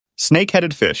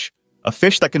Snake-headed fish, a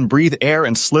fish that can breathe air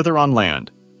and slither on land.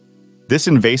 This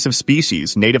invasive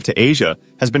species, native to Asia,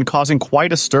 has been causing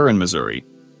quite a stir in Missouri.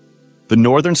 The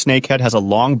northern snakehead has a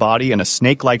long body and a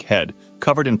snake-like head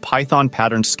covered in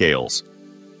python-patterned scales.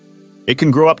 It can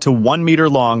grow up to 1 meter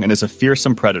long and is a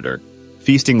fearsome predator,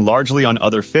 feasting largely on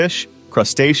other fish,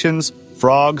 crustaceans,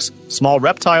 frogs, small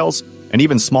reptiles, and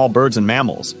even small birds and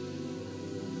mammals.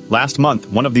 Last month,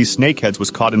 one of these snakeheads was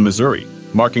caught in Missouri,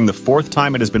 marking the 4th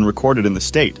time it has been recorded in the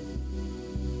state.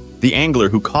 The angler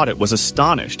who caught it was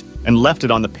astonished and left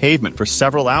it on the pavement for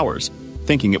several hours,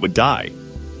 thinking it would die.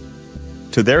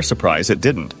 To their surprise, it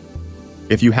didn't.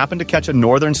 If you happen to catch a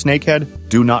northern snakehead,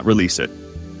 do not release it.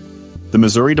 The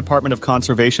Missouri Department of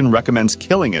Conservation recommends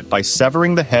killing it by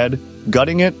severing the head,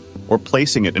 gutting it, or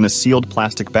placing it in a sealed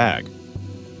plastic bag.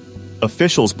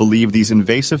 Officials believe these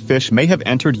invasive fish may have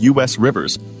entered U.S.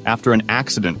 rivers after an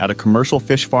accident at a commercial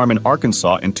fish farm in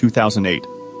Arkansas in 2008.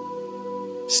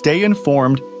 Stay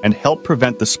informed and help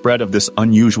prevent the spread of this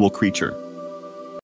unusual creature.